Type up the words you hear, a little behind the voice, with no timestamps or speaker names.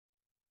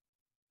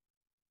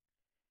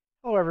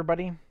Hello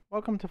everybody,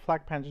 welcome to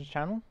Flakpanzer's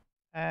channel,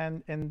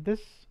 and in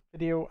this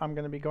video I'm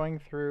going to be going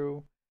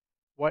through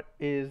what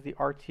is the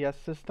RTS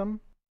system,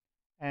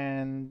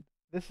 and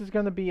this is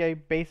going to be a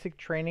basic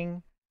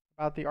training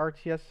about the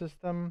RTS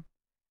system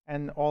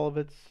and all of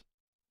its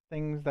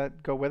things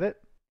that go with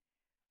it.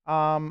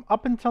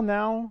 Up until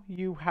now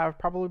you have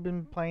probably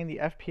been playing the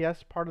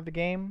FPS part of the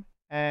game,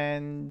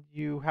 and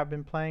you have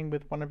been playing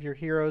with one of your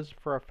heroes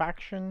for a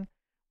faction,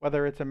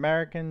 whether it's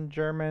American,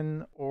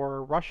 German,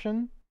 or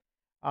Russian.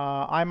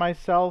 I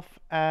myself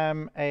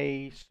am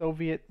a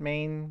Soviet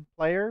main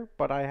player,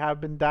 but I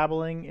have been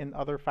dabbling in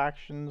other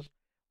factions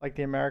like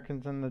the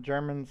Americans and the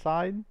German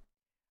side.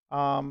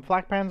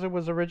 Flakpanzer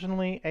was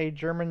originally a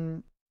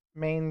German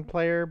main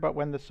player, but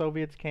when the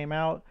Soviets came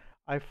out,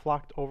 I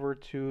flocked over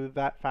to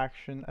that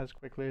faction as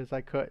quickly as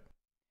I could.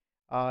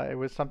 It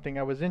was something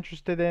I was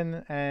interested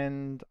in,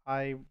 and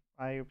I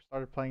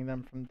started playing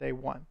them from day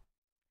one.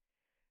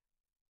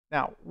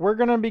 Now, we're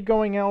going to be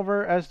going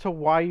over as to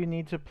why you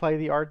need to play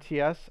the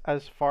RTS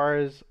as far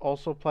as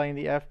also playing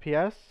the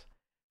FPS.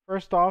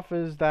 First off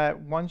is that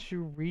once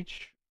you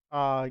reach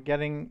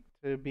getting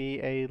to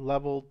be a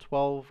level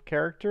 12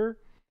 character,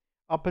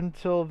 up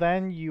until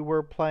then you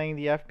were playing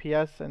the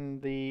FPS,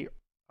 and the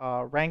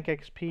rank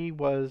XP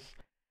was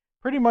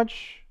pretty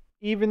much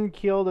even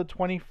keeled at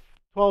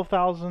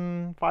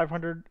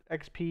 12,500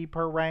 XP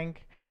per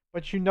rank.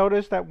 But you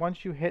notice that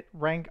once you hit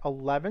rank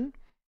 11,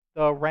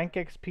 the rank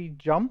XP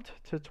jumped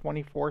to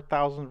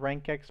 24,000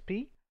 rank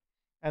XP.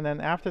 And then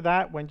after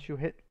that, once you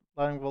hit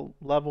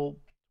level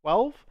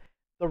 12,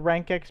 the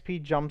rank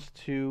XP jumps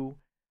to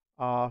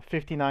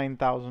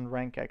 59,000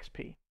 rank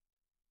XP.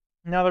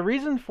 Now, the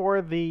reason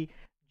for the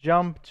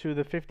jump to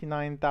the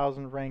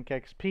 59,000 rank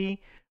XP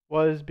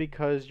was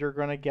because you're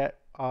going to get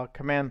a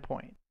command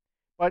point.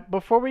 But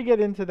before we get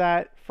into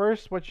that,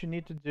 first what you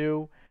need to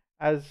do,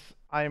 as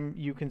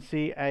you can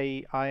see,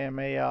 I am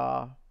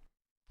a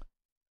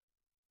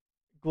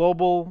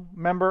global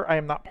member. I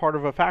am not part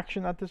of a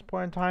faction at this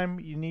point in time.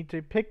 You need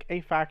to pick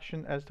a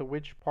faction as to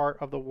which part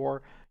of the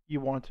war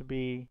you want to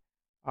be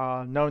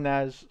known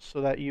as, so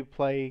that you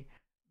play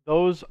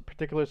those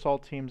particular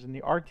assault teams in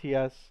the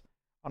RTS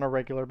on a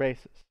regular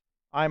basis.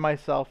 I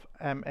myself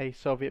am a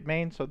Soviet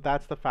main, so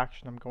that's the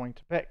faction I'm going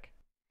to pick.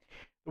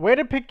 The way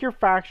to pick your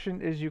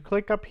faction is you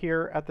click up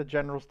here at the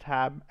Generals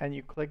tab and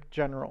you click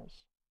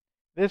Generals.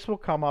 This will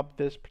come up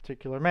this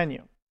particular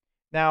menu.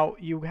 Now,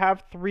 you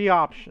have three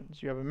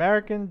options. You have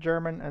American,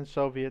 German, and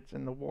Soviets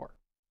in the war.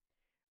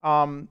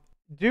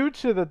 Due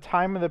to the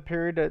time of the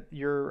period that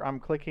I'm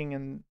clicking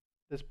in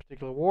this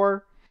particular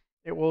war,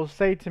 it will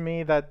say to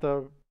me that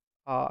the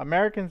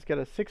Americans get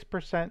a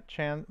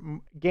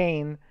 6%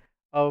 gain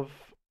of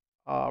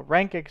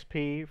rank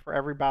XP for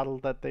every battle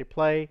that they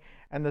play,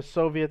 and the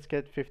Soviets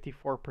get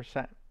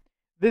 54%.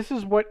 This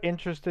is what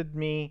interested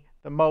me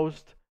the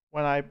most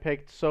when I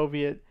picked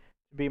Soviet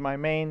to be my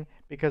main,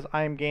 because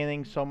I am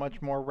gaining so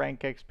much more rank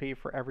XP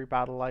for every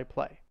battle I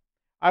play.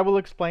 I will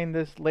explain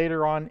this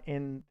later on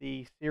in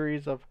the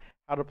series of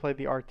how to play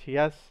the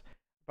RTS,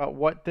 about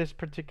what this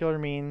particular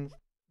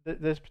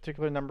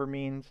number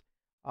means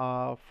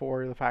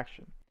for the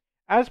faction.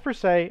 As per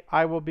se,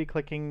 I will be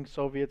clicking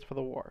Soviets for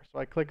the war. So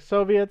I click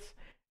Soviets.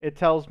 It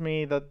tells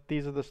me that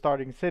these are the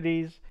starting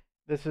cities.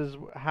 This is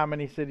how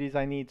many cities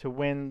I need to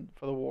win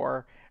for the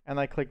war, and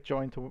I click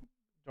join to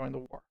join the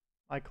war.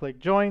 I click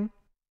join,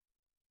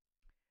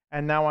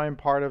 and now I'm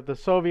part of the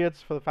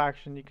Soviets for the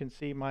faction. You can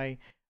see my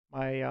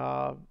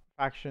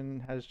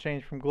faction has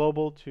changed from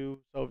global to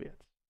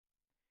Soviets.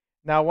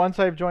 Now, once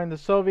I've joined the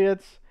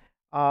Soviets,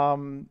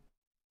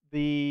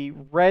 the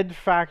red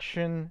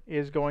faction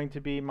is going to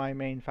be my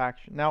main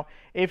faction. Now,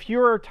 if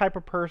you're a type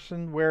of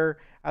person where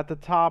at the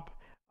top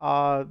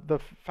the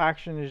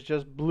faction is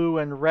just blue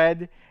and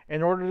red,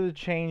 in order to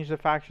change the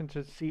faction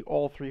to see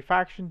all three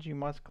factions, you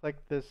must click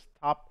this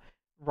top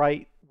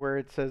right where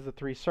it says the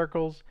three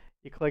circles.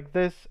 You click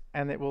this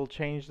and it will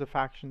change the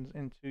factions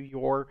into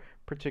your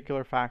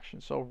particular faction.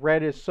 So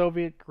red is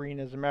Soviet, green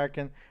is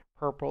American,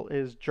 purple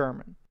is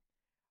German.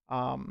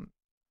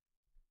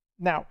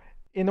 Now,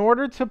 in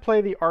order to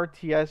play the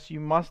RTS, you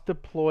must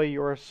deploy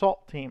your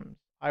assault teams.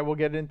 I will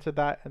get into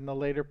that in the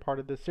later part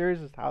of the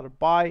series, as how to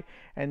buy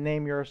and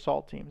name your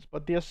assault teams.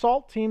 But the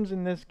assault teams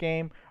in this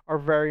game are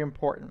very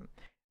important.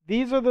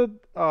 These are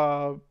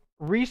the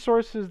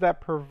resources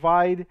that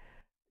provide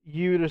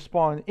you to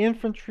spawn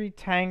infantry,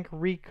 tank,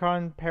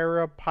 recon,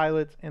 para,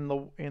 pilots in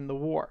the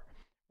war.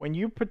 When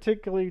you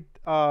particularly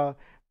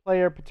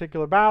play a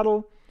particular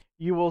battle,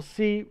 you will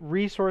see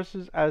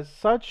resources as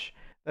such,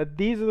 that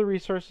these are the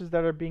resources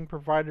that are being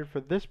provided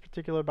for this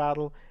particular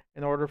battle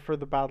in order for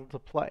the battle to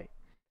play.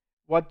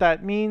 What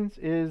that means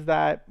is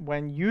that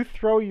when you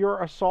throw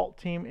your assault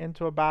team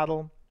into a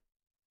battle,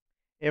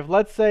 if,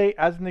 let's say,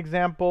 as an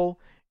example,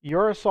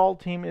 your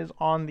assault team is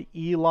on the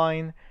E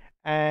line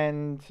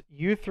and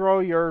you throw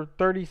your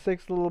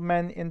 36 little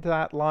men into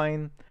that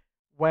line,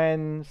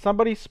 when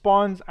somebody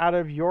spawns out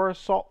of your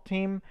assault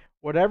team,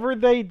 whatever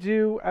they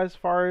do as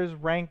far as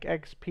rank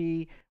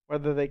XP,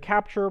 whether they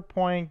capture a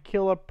point,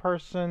 kill a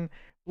person,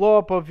 blow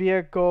up a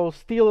vehicle,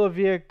 steal a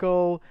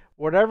vehicle,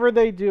 whatever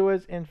they do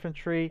as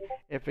infantry,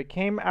 if it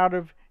came out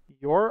of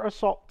your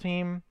assault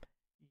team,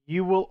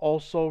 you will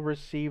also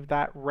receive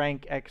that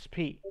rank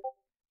XP.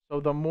 So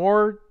the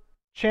more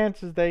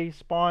chances they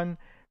spawn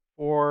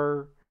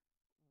for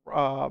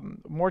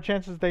more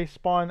chances they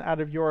spawn out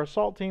of your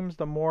assault teams,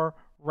 the more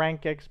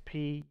rank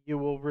XP you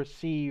will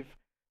receive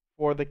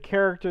for the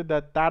character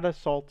that that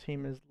assault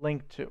team is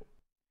linked to.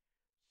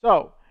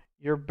 So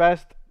your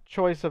best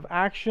choice of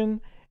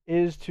action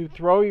is to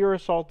throw your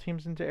assault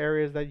teams into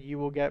areas that you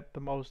will get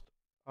the most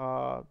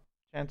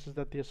chances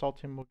that the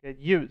assault team will get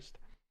used.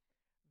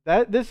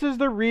 This is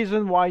the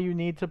reason why you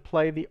need to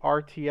play the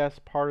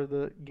RTS part of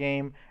the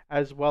game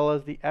as well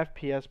as the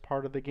FPS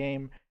part of the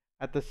game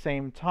at the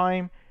same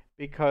time,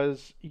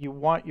 because you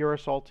want your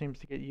assault teams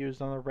to get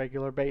used on a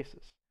regular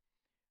basis.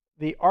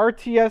 The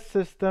RTS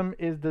system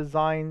is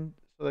designed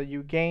so that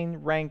you gain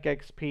rank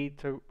XP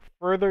to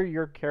further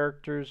your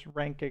character's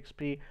rank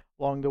XP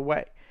along the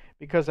way.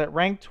 Because at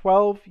rank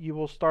 12, you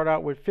will start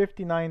out with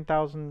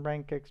 59,000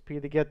 rank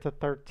XP to get to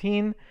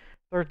 13.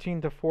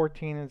 13 to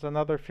 14 is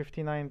another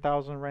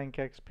 59,000 rank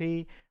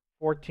XP.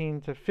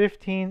 14 to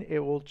 15, it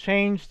will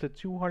change to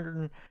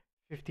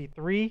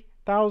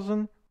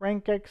 253,000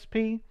 rank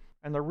XP.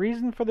 And the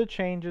reason for the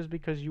change is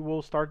because you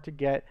will start to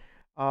get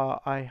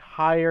a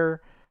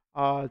higher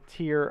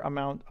tier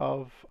amount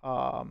of,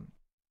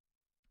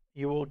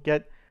 you will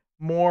get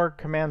more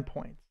command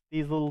points,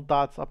 these little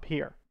dots up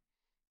here.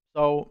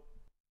 So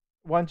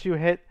once you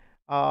hit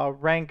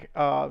rank,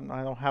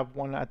 I don't have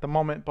one at the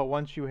moment, but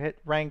once you hit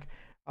rank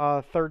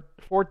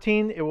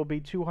 14, it will be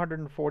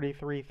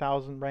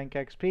 243,000 rank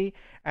XP.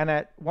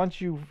 And once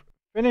you've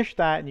finished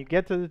that and you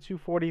get to the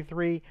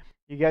 243,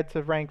 you get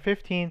to rank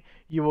 15,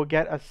 you will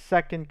get a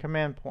second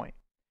command point.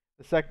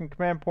 The second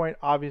command point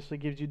obviously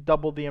gives you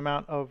double the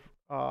amount of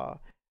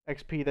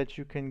XP that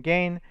you can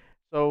gain,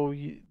 so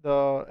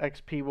the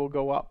XP will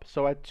go up.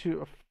 So at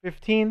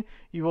 15,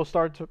 you will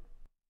start to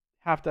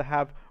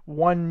have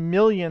 1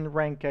 million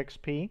rank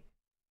XP.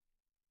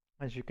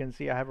 As you can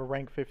see, I have a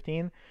rank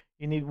 15.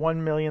 You need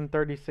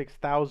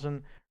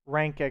 1,036,000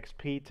 rank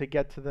XP to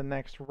get to the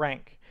next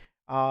rank.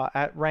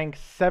 At rank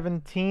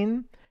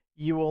 17,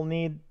 you will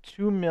need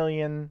 2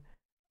 million.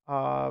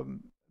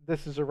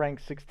 This is a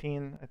rank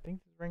 16. I think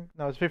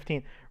it's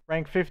 15.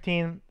 Rank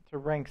 15 to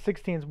rank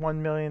 16 is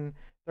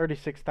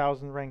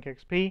 1,036,000 rank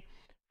XP.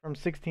 From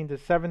 16 to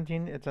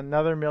 17, it's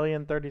another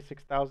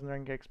 1,036,000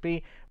 rank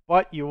XP,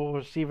 but you will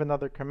receive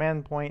another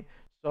command point,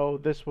 so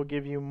this will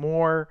give you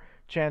more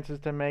chances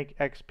to make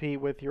XP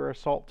with your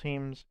assault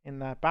teams in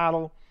that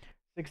battle.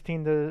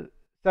 16 to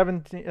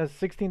 17 is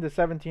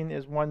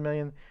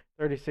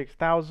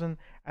 1,036,000,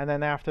 and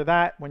then after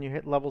that, when you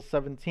hit level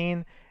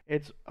 17,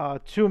 it's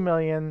 2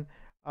 million.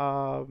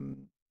 I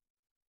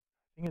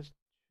think it's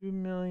 2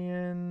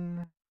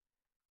 million.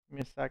 Give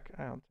me a sec.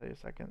 I'll tell you a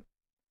second.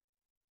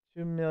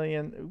 2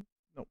 million. Oops,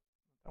 no,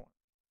 that one.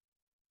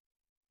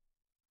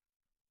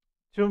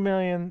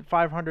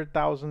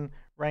 2,500,000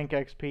 rank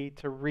XP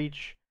to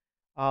reach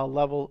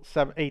level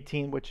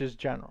 18, which is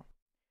general.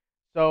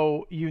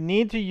 So you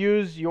need to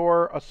use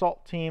your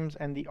assault teams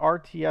and the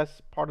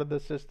RTS part of the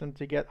system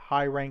to get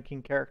high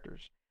ranking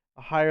characters.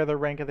 The higher the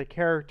rank of the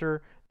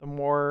character, the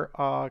more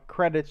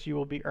credits you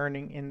will be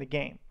earning in the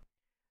game.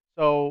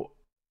 So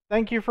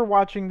thank you for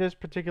watching this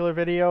particular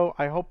video.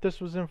 I hope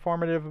this was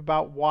informative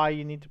about why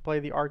you need to play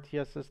the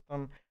RTS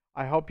system.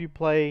 I hope you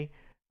play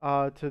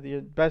to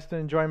the best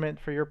enjoyment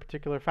for your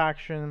particular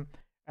faction,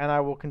 and I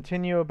will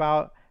continue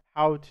about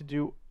how to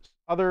do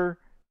other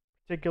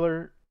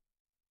particular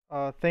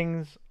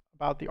things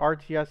about the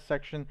RTS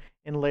section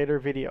in later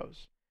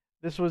videos.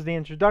 This was the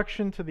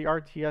introduction to the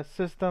RTS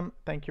system.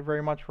 Thank you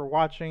very much for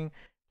watching.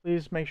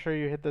 Please make sure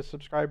you hit the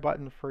subscribe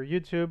button for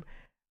YouTube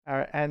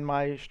and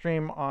my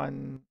stream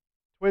on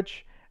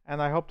Twitch,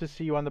 and I hope to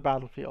see you on the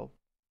battlefield.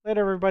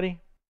 Later, everybody.